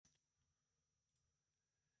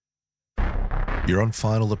You're on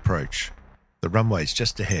final approach. The runway's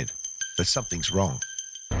just ahead, but something's wrong.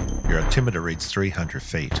 Your altimeter reads 300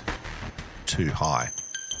 feet. Too high.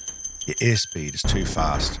 Your airspeed is too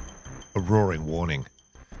fast. A roaring warning.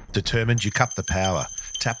 Determined, you cut the power,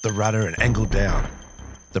 tap the rudder and angle down.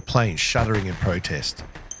 The plane shuddering in protest.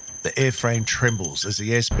 The airframe trembles as the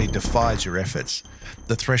airspeed defies your efforts.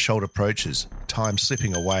 The threshold approaches, time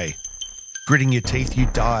slipping away. Gritting your teeth, you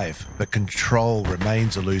dive, but control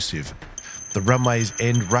remains elusive. The runway's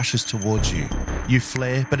end rushes towards you. You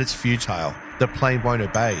flare, but it's futile. The plane won't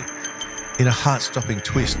obey. In a heart-stopping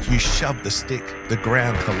twist, you shove the stick, the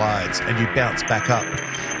ground collides, and you bounce back up.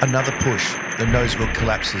 Another push, the nosewheel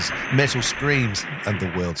collapses, metal screams, and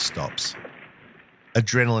the world stops.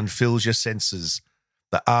 Adrenaline fills your senses,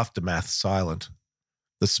 the aftermath silent.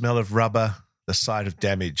 The smell of rubber, the sight of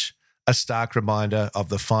damage, a stark reminder of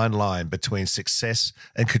the fine line between success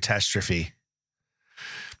and catastrophe.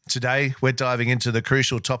 Today, we're diving into the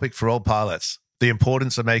crucial topic for all pilots, the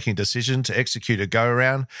importance of making a decision to execute a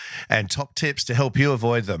go-around and top tips to help you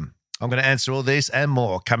avoid them. I'm going to answer all these and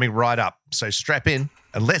more coming right up. So strap in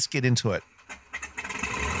and let's get into it.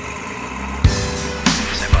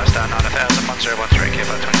 Standby star 9000, 1013,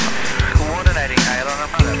 Kilo 25. Coordinating aileron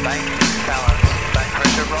and rudder, bank, balance, bank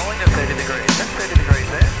pressure rolling to 30 degrees. That's 30 degrees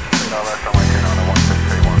there. Runway 29,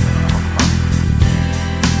 1631.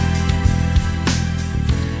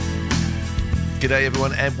 G'day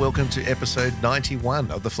everyone and welcome to episode 91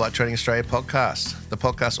 of the Flight Training Australia podcast. The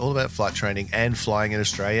podcast all about flight training and flying in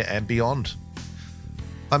Australia and beyond.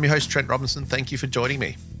 I'm your host Trent Robinson. Thank you for joining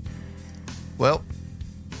me. Well,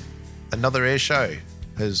 another air show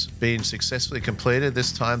has been successfully completed.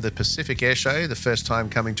 This time the Pacific Air Show, the first time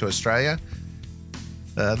coming to Australia.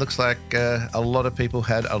 Looks like a lot of people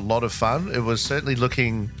had a lot of fun. It was certainly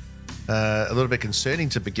looking a little bit concerning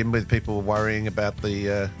to begin with. People were worrying about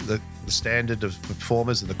the standard of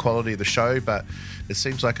performers and the quality of the show, but it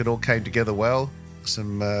seems like it all came together well.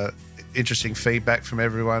 Some interesting feedback from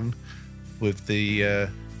everyone with the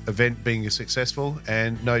event being successful,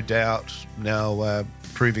 and no doubt now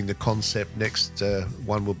proving the concept next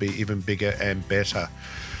one will be even bigger and better.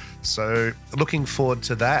 So looking forward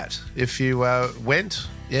to that. If you went,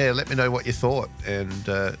 let me know what you thought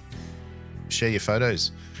and share your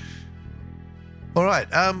photos. All right.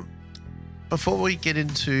 Before we get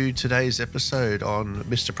into today's episode on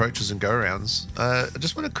missed approaches and go-arounds, I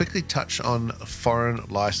just want to quickly touch on foreign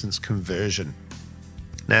license conversion.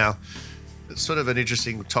 Now, it's sort of an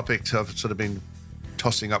interesting topic. I've sort of been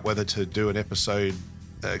tossing up whether to do an episode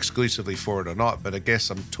exclusively for it or not, but I guess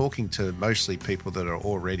I'm talking to mostly people that are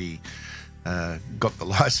already got the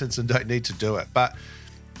license and don't need to do it. But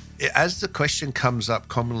as the question comes up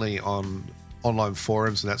commonly on online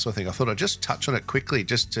forums and that sort of thing, I thought I'd just touch on it quickly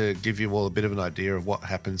just to give you all a bit of an idea of what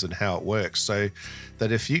happens and how it works, so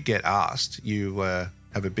that if you get asked, you have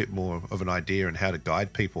a bit more of an idea on how to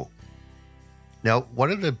guide people. Now,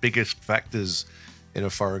 one of the biggest factors in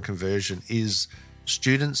a foreign conversion is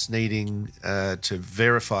students needing to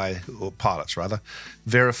verify, or pilots rather,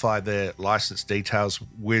 verify their license details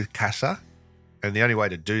with CASA. And the only way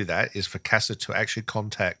to do that is for CASA to actually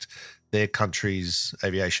contact their country's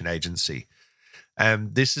aviation agency.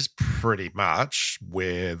 And this is pretty much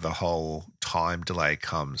where the whole time delay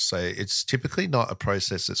comes. So it's typically not a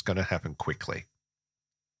process that's going to happen quickly.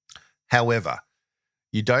 However,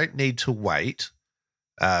 you don't need to wait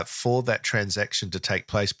for that transaction to take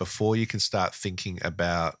place before you can start thinking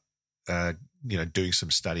about, doing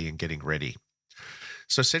some study and getting ready.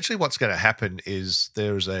 So essentially what's going to happen is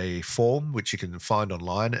there's a form which you can find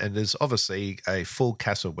online, and there's obviously a full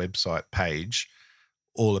CASA website page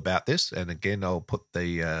all about this. And again, I'll put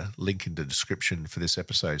the link in the description for this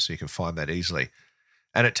episode so you can find that easily.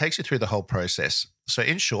 And it takes you through the whole process. So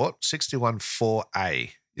in short, 614A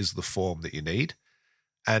is the form that you need.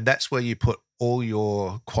 And that's where you put all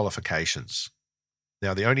your qualifications.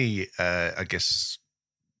 Now, the only,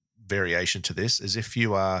 variation to this is if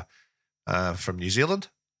you are from New Zealand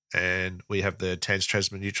and we have the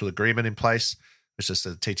Trans-Tasman Mutual Agreement in place, which is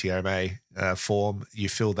the TTRMA form, you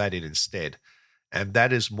fill that in instead. And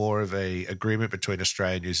that is more of a agreement between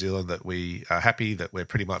Australia and New Zealand that we are happy that we're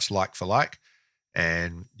pretty much like for like,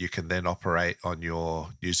 and you can then operate on your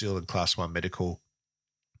New Zealand Class 1 medical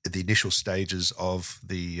at the initial stages of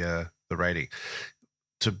the rating.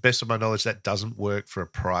 To best of my knowledge, that doesn't work for a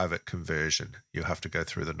private conversion. You have to go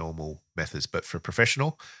through the normal methods, but for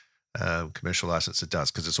professional commercial license, it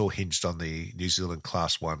does, because it's all hinged on the New Zealand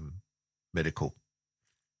Class 1 medical.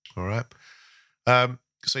 All right.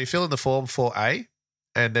 So you fill in the form 4A,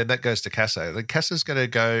 and then that goes to CASA. Then CASA is going to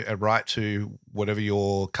go and write to whatever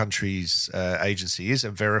your country's agency is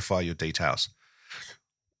and verify your details.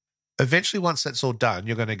 Eventually, once that's all done,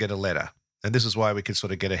 you're going to get a letter. And this is why we can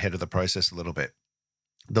sort of get ahead of the process a little bit.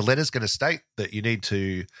 The letter's going to state that you need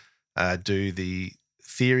to do the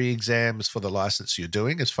theory exams for the license you're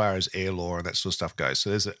doing as far as air law and that sort of stuff goes. So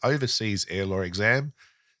there's an overseas air law exam.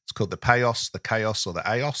 It's called the PAOS, the CHAOS, or the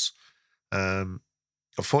AOS.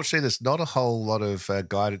 Unfortunately, there's not a whole lot of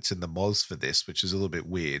guidance in the MOS for this, which is a little bit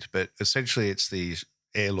weird. But essentially, it's the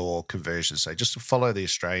air law conversion. So just to follow the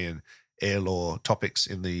Australian air law topics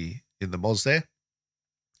in the MOS there,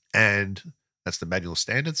 and that's the manual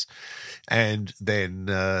standards. And then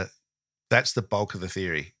that's the bulk of the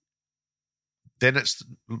theory. Then it's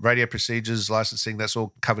radio procedures, licensing, that's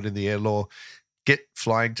all covered in the air law. Get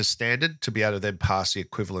flying to standard to be able to then pass the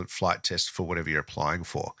equivalent flight test for whatever you're applying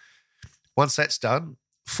for. Once that's done,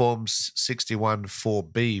 Form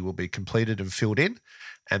 61-4B will be completed and filled in,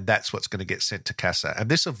 and that's what's going to get sent to CASA. And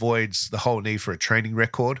this avoids the whole need for a training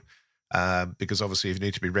record because obviously if you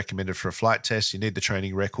need to be recommended for a flight test, you need the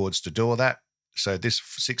training records to do all that. So this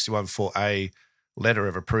 61-4A letter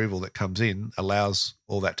of approval that comes in allows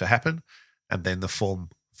all that to happen, and then the Form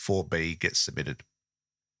 4B gets submitted.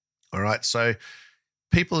 All right, so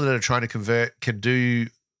people that are trying to convert can do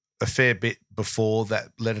a fair bit before that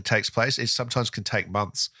letter takes place. It sometimes can take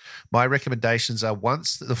months. My recommendations are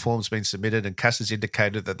once the form's been submitted and CASA's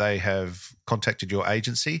indicated that they have contacted your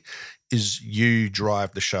agency, is you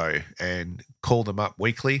drive the show and call them up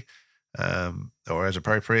weekly or as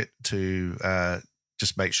appropriate to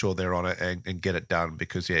just make sure they're on it and get it done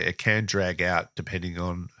because, yeah, it can drag out depending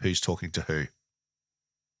on who's talking to who.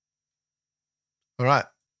 All right.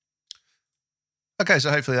 Okay,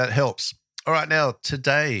 so hopefully that helps. All right, now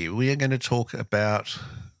today we are going to talk about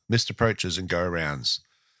missed approaches and go-arounds.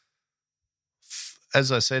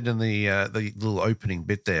 As I said in the little opening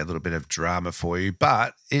bit there, a little bit of drama for you,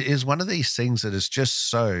 but it is one of these things that is just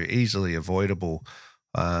so easily avoidable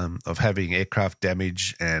of having aircraft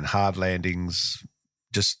damage and hard landings,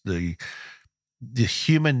 just the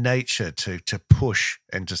human nature to push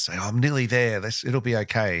and to say, oh, I'm nearly there, it'll be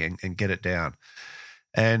okay, and get it down.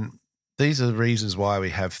 And these are the reasons why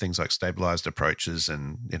we have things like stabilized approaches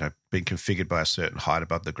and, being configured by a certain height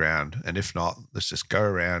above the ground. And if not, let's just go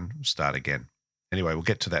around, start again. Anyway, we'll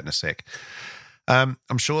get to that in a sec. I'm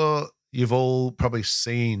sure you've all probably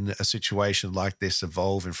seen a situation like this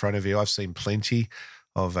evolve in front of you. I've seen plenty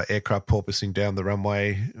of aircraft porpoising down the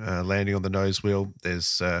runway, landing on the nose wheel.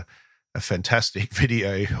 There's a fantastic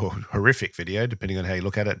video, or horrific video, depending on how you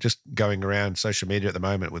look at it, just going around social media at the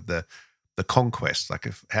moment with the Conquest,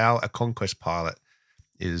 like how a Conquest pilot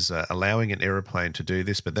is allowing an aeroplane to do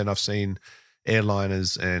this. But then I've seen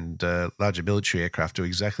airliners and larger military aircraft do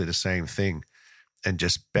exactly the same thing and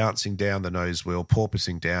just bouncing down the nose wheel,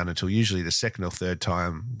 porpoising down until usually the second or third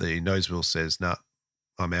time the nose wheel says, "No,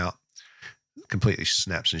 I'm out," completely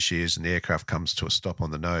snaps and shears, and the aircraft comes to a stop on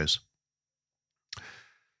the nose.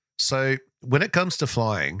 So when it comes to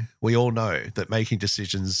flying, we all know that making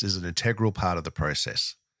decisions is an integral part of the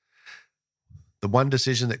process. The one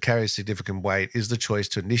decision that carries significant weight is the choice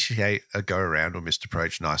to initiate a go-around or missed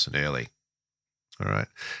approach nice and early. All right.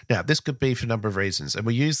 Now, this could be for a number of reasons, and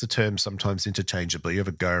we use the term sometimes interchangeably. You have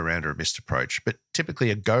a go-around or a missed approach, but typically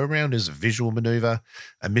a go-around is a visual maneuver,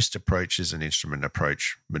 a missed approach is an instrument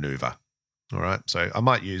approach maneuver. All right. So I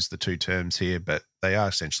might use the two terms here, but they are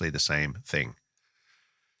essentially the same thing.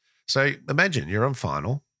 So imagine you're on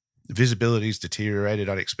final, visibility's deteriorated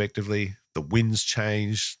unexpectedly, the wind's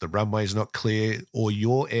changed, the runway's not clear, or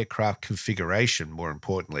your aircraft configuration, more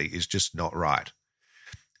importantly, is just not right.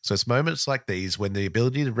 So it's moments like these when the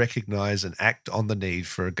ability to recognize and act on the need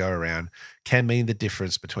for a go-around can mean the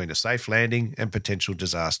difference between a safe landing and potential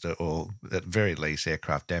disaster, or at very least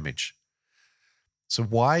aircraft damage. So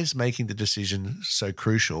why is making the decision so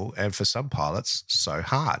crucial, and for some pilots, so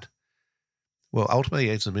hard? Well, ultimately,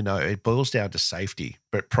 as we know, it boils down to safety,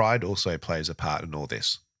 but pride also plays a part in all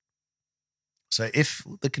this. So if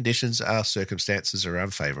the conditions or circumstances are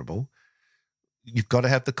unfavorable, you've got to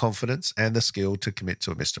have the confidence and the skill to commit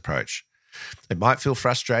to a missed approach. It might feel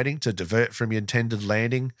frustrating to divert from your intended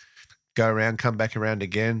landing, go around, come back around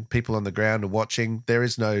again. People on the ground are watching. There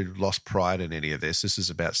is no lost pride in any of this. This is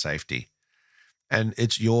about safety. And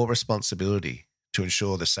it's your responsibility to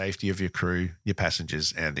ensure the safety of your crew, your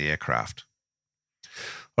passengers, and the aircraft.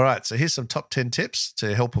 All right, so here's some top 10 tips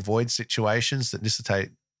to help avoid situations that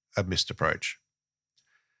necessitate a missed approach.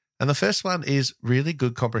 And the first one is really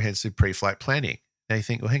good comprehensive pre-flight planning. Now you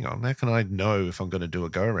think, well, hang on, how can I know if I'm going to do a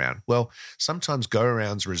go-around? Well, sometimes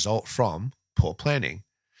go-arounds result from poor planning.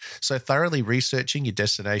 So thoroughly researching your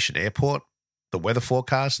destination airport, the weather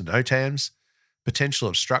forecast and OTAMs, potential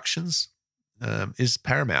obstructions is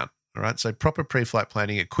paramount. All right, so proper pre-flight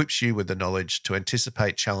planning equips you with the knowledge to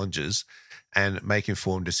anticipate challenges and make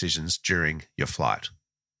informed decisions during your flight.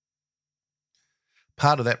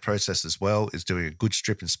 Part of that process as well is doing a good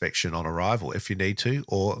strip inspection on arrival if you need to,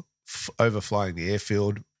 or overflying the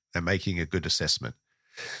airfield and making a good assessment.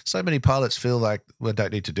 So many pilots feel like, well, I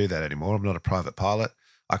don't need to do that anymore. I'm not a private pilot.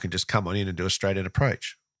 I can just come on in and do a straight-in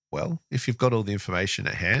approach. Well, if you've got all the information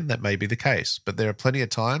at hand, that may be the case. But there are plenty of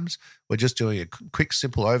times where just doing a quick,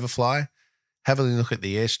 simple overfly, having a look at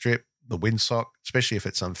the airstrip, the windsock, especially if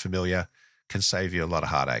it's unfamiliar, can save you a lot of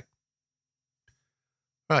heartache.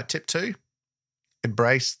 All right, tip 2,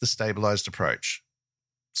 embrace the stabilized approach.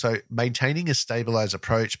 So maintaining a stabilized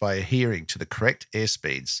approach by adhering to the correct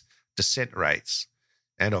airspeeds, descent rates,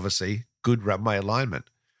 and obviously good runway alignment.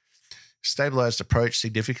 Stabilized approach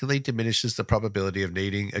significantly diminishes the probability of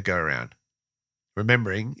needing a go-around.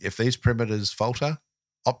 Remembering, if these perimeters falter,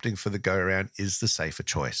 opting for the go-around is the safer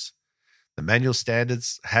choice. The manual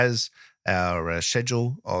standards has our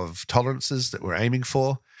schedule of tolerances that we're aiming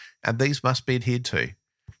for, and these must be adhered to.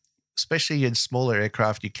 Especially in smaller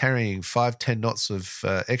aircraft, you're carrying 5-10 knots of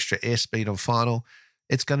extra airspeed on final,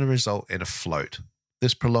 it's going to result in a float.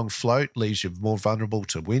 This prolonged float leaves you more vulnerable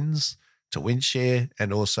to winds, to wind shear,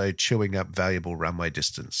 and also chewing up valuable runway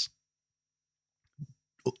distance.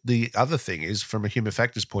 The other thing is, from a human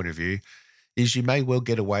factors point of view, is you may well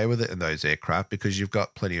get away with it in those aircraft because you've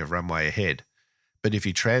got plenty of runway ahead. But if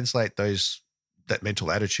you translate that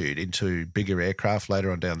mental attitude into bigger aircraft later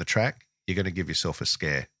on down the track, you're going to give yourself a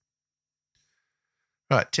scare.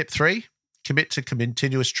 All right, tip 3, commit to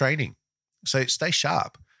continuous training. So stay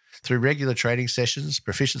sharp through regular training sessions,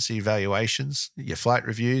 proficiency evaluations, your flight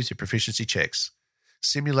reviews, your proficiency checks.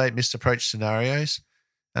 Simulate missed approach scenarios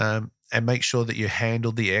and make sure that you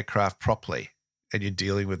handle the aircraft properly and you're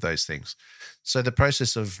dealing with those things. So the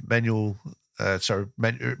process of retractable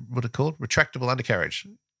undercarriage,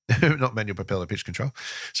 not manual propeller pitch control.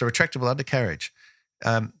 So retractable undercarriage.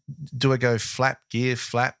 Do I go flap, gear,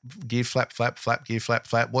 flap, flap, gear, flap,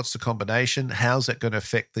 flap? What's the combination? How's that going to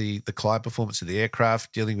affect the climb performance of the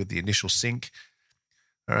aircraft, dealing with the initial sink?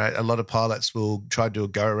 All right, a lot of pilots will try to do a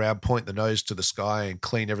go-around, point the nose to the sky and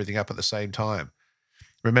clean everything up at the same time.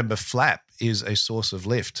 Remember, flap is a source of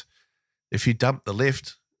lift. If you dump the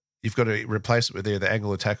lift, you've got to replace it with either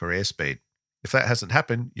angle attack or airspeed. If that hasn't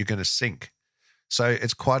happened, you're going to sink. So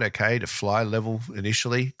it's quite okay to fly level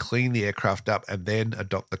initially, clean the aircraft up, and then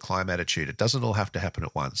adopt the climb attitude. It doesn't all have to happen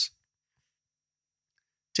at once.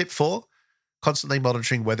 Tip 4, constantly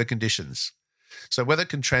monitoring weather conditions. So weather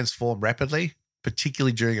can transform rapidly,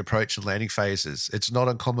 particularly during approach and landing phases. It's not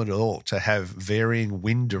uncommon at all to have varying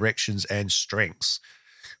wind directions and strengths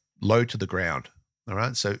low to the ground. All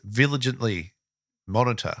right, so vigilantly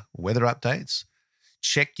monitor weather updates.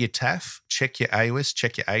 Check your TAF, check your AWIS,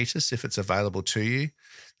 check your ATIS if it's available to you.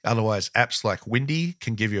 Otherwise, apps like Windy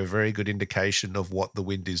can give you a very good indication of what the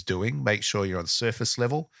wind is doing. Make sure you're on surface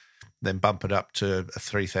level, then bump it up to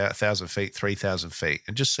 3,000 feet, 3,000 feet,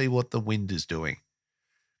 and just see what the wind is doing.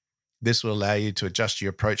 This will allow you to adjust your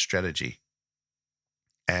approach strategy.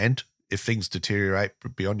 And if things deteriorate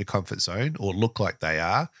beyond your comfort zone or look like they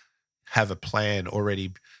are, have a plan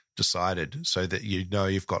already decided so that you know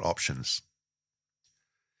you've got options.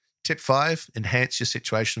 Tip 5, enhance your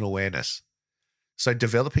situational awareness. So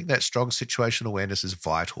developing that strong situational awareness is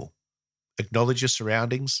vital. Acknowledge your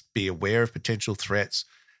surroundings, be aware of potential threats,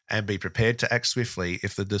 and be prepared to act swiftly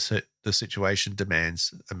if the situation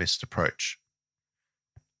demands a missed approach.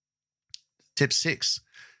 Tip 6,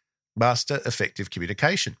 master effective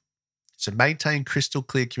communication. So maintain crystal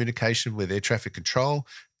clear communication with air traffic control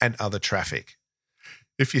and other traffic.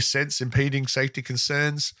 If you sense impeding safety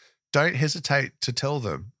concerns, don't hesitate to tell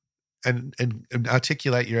them and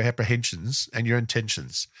articulate your apprehensions and your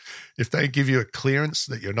intentions. If they give you a clearance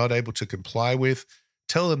that you're not able to comply with,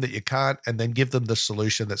 tell them that you can't and then give them the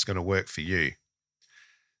solution that's going to work for you.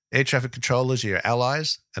 Air traffic controllers are your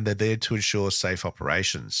allies and they're there to ensure safe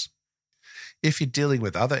operations. If you're dealing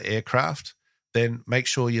with other aircraft, then make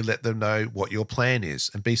sure you let them know what your plan is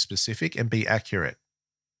and be specific and be accurate.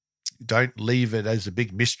 Don't leave it as a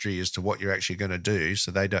big mystery as to what you're actually going to do so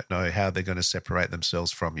they don't know how they're going to separate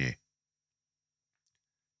themselves from you.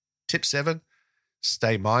 Tip 7,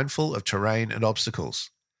 stay mindful of terrain and obstacles.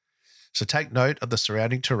 So take note of the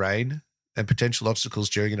surrounding terrain and potential obstacles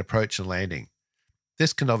during an approach and landing.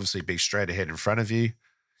 This can obviously be straight ahead in front of you,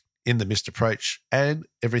 in the missed approach, and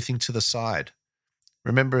everything to the side.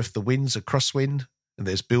 Remember, if the wind's a crosswind and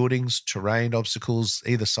there's buildings, terrain, obstacles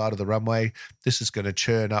either side of the runway, this is going to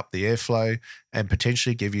churn up the airflow and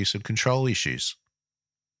potentially give you some control issues.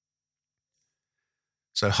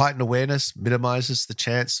 So heightened awareness minimizes the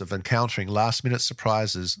chance of encountering last-minute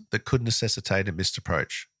surprises that could necessitate a missed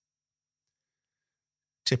approach.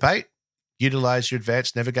 Tip 8, utilize your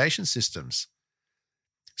advanced navigation systems.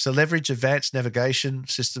 So leverage advanced navigation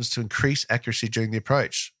systems to increase accuracy during the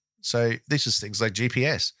approach. So this is things like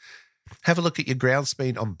GPS. Have a look at your ground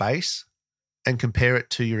speed on base and compare it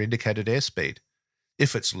to your indicated airspeed.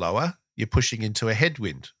 If it's lower, you're pushing into a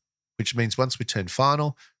headwind, which means once we turn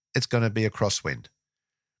final, it's going to be a crosswind.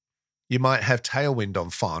 You might have tailwind on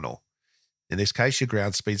final. In this case, your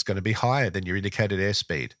ground speed is going to be higher than your indicated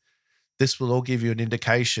airspeed. This will all give you an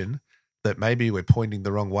indication that maybe we're pointing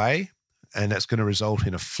the wrong way, and that's going to result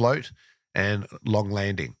in a float and long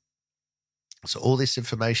landing. So all this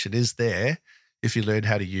information is there if you learn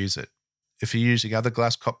how to use it. If you're using other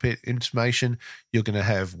glass cockpit information, you're going to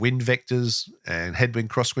have wind vectors and headwind,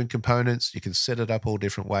 crosswind components. You can set it up all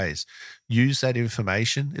different ways. Use that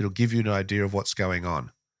information. It'll give you an idea of what's going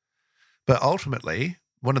on. But ultimately,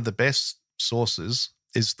 one of the best sources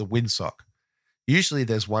is the windsock. Usually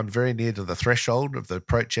there's one very near to the threshold of the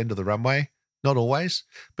approach end of the runway. Not always,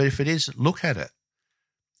 but if it is, look at it.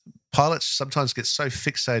 Pilots sometimes get so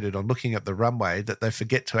fixated on looking at the runway that they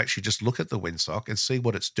forget to actually just look at the windsock and see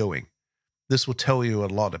what it's doing. This will tell you a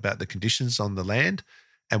lot about the conditions on the land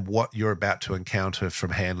and what you're about to encounter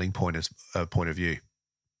from handling point of view.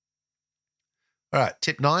 All right,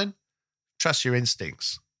 tip 9, trust your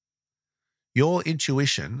instincts. Your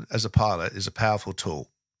intuition as a pilot is a powerful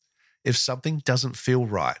tool. If something doesn't feel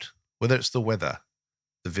right, whether it's the weather,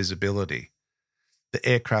 the visibility, the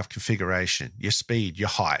aircraft configuration, your speed, your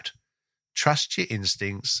height, trust your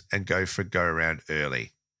instincts and go for a go-around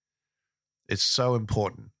early. It's so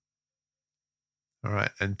important. All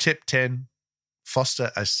right, and tip 10,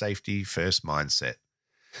 foster a safety-first mindset.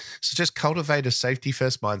 So just cultivate a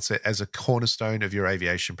safety-first mindset as a cornerstone of your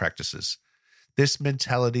aviation practices. This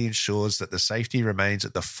mentality ensures that the safety remains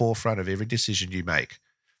at the forefront of every decision you make,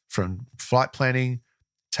 from flight planning,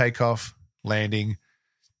 takeoff, landing,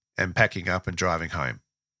 and packing up and driving home.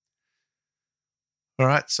 All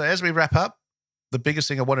right, so as we wrap up, the biggest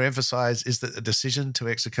thing I want to emphasize is that the decision to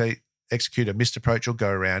execute a missed approach or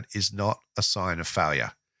go-around is not a sign of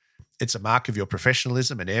failure. It's a mark of your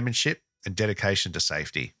professionalism and airmanship and dedication to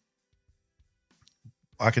safety.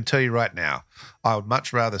 I can tell you right now, I would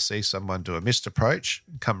much rather see someone do a missed approach,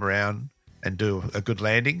 come around and do a good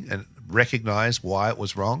landing and recognize why it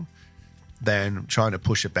was wrong than trying to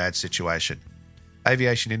push a bad situation.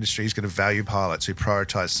 Aviation industry is going to value pilots who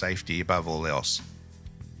prioritize safety above all else.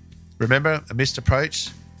 Remember, a missed approach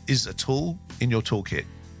is a tool in your toolkit.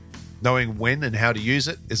 Knowing when and how to use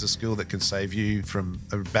it is a skill that can save you from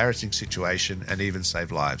an embarrassing situation and even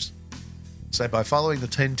save lives. So by following the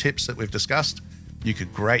 10 tips that we've discussed, you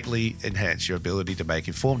could greatly enhance your ability to make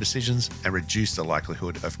informed decisions and reduce the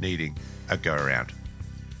likelihood of needing a go-around.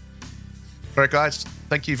 All right, guys,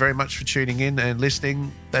 thank you very much for tuning in and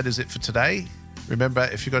listening. That is it for today. Remember,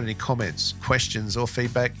 if you've got any comments, questions, or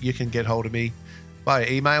feedback, you can get hold of me via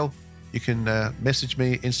email. You can message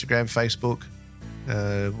me, Instagram, Facebook.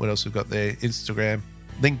 What else we've got there? Instagram,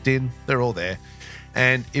 LinkedIn, they're all there.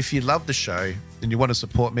 And if you love the show and you want to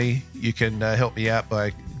support me, you can help me out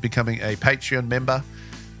by becoming a Patreon member.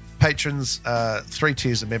 Patrons, 3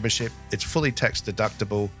 tiers of membership. It's fully tax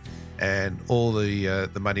deductible, and all the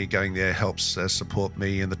money going there helps support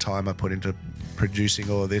me and the time I put into producing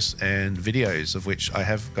all of this and videos, of which I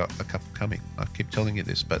have got a couple coming. I keep telling you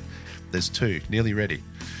this, but there's 2 nearly ready.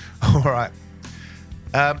 All right.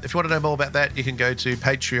 If you want to know more about that, you can go to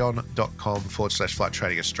patreon.com/Flight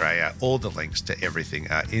Training Australia. All the links to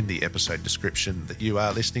everything are in the episode description that you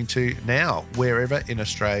are listening to now, wherever in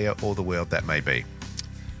Australia or the world that may be.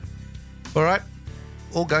 All right,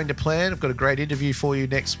 all going to plan. I've got a great interview for you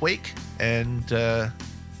next week, and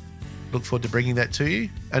look forward to bringing that to you.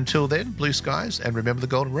 Until then, blue skies, and remember the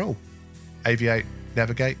golden rule: aviate,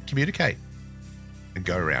 navigate, communicate, and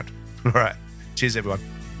go around. All right, cheers, everyone.